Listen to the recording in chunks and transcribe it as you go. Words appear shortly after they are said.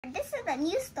This is a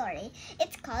new story.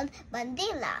 It's called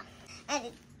Bandila. And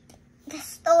it's the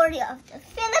story of the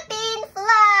Philippine flag.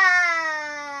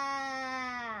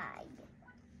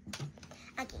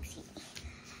 Okay, excuse me.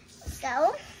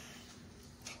 So,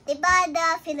 diba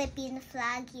the Philippine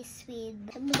flag is with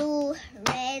blue,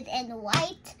 red, and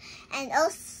white. And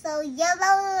also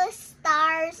yellow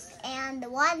stars and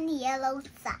one yellow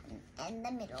sun in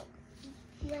the middle.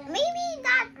 Maybe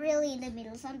not really in the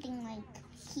middle, something like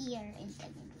here in the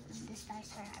middle. The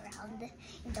stars are around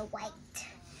in the white.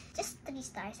 Just 3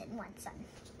 stars and 1 sun.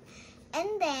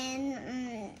 And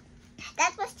then,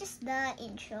 that was just the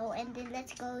intro. And then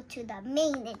let's go to the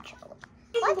main intro.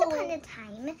 Once upon a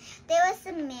time, there was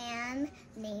a man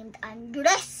named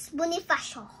Andres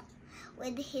Bonifacio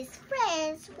with his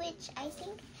friends, which I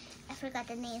think, I forgot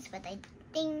the names, but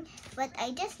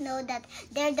I just know that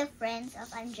they're the friends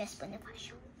of Andres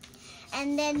Bonifacio.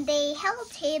 And then they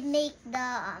helped him make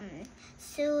the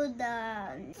sew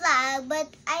the flag, but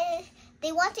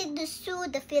they wanted to sew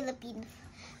the Philippine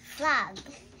flag.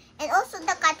 And also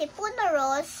the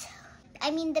Katipuneros,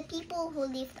 the people who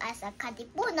lived as a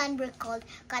Katipunan were called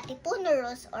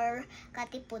Katipuneros or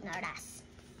Katipuneras.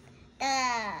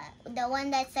 The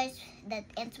one that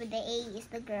ends with the A is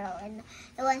the girl, and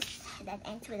the one that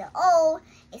ends with the O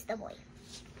is the boy.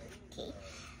 Okay,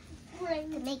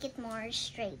 to make it more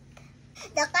straight.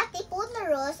 The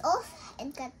Katipuneros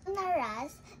and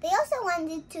Katipuneras, they also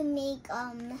wanted to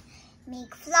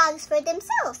make flags for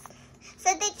themselves. So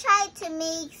they tried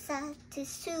to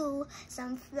sew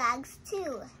some flags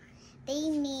too. They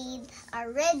made a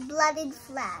red-blooded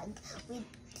flag with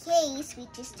K's,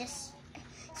 which is just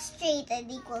straight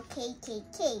and equal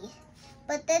KKK.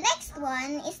 But the next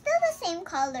one is still the same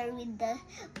color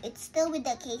it's still with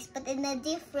the K's, but in a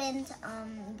different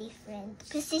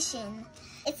position.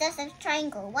 It's just a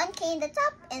triangle, 1 K in the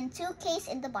top and 2 K's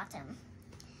in the bottom.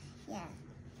 Yeah.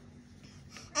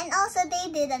 And also they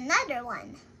did another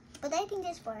one, but I think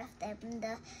there's 4 of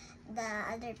them. The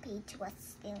other page was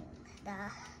still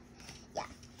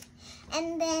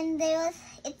And then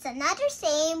it's another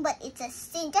same, but it's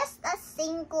just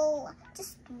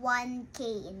 1 K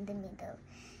in the middle.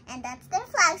 And that's the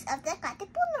flags of the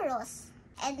Katipuneros.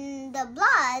 And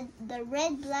the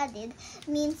red-blooded,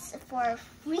 means for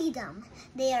freedom.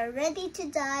 They are ready to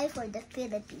die for the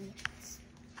Philippines.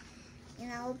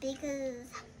 Because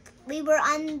we were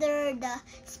under the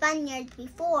Spaniards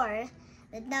before,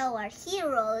 but now our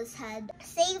heroes had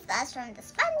saved us from the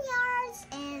Spaniards,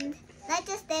 and not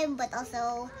just them, but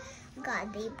also God.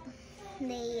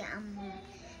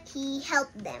 He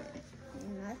helped them,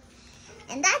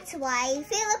 and that's why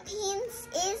Philippines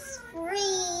is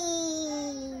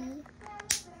free.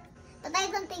 But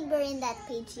I don't think we're in that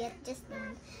page yet. Just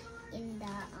in the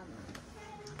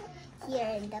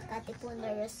here in the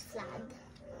Katipuneros flag.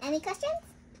 Any questions?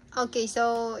 Okay,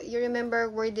 so you remember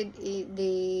where did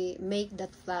they make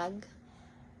that flag?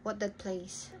 What that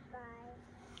place?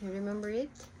 You remember it?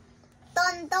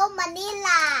 Tondo,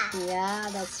 Manila. Yeah,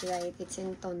 that's right. It's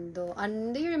in Tondo.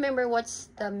 And do you remember what's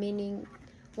the meaning?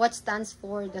 What stands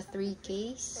for the 3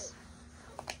 Ks?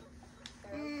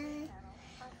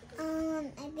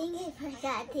 I think I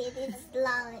forgot it. It's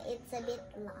long. It's a bit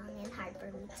long and hard for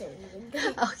me to read.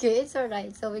 Okay, it's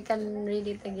alright. So we can read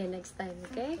it again next time,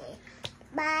 okay?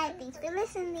 Bye. Thanks for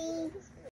listening.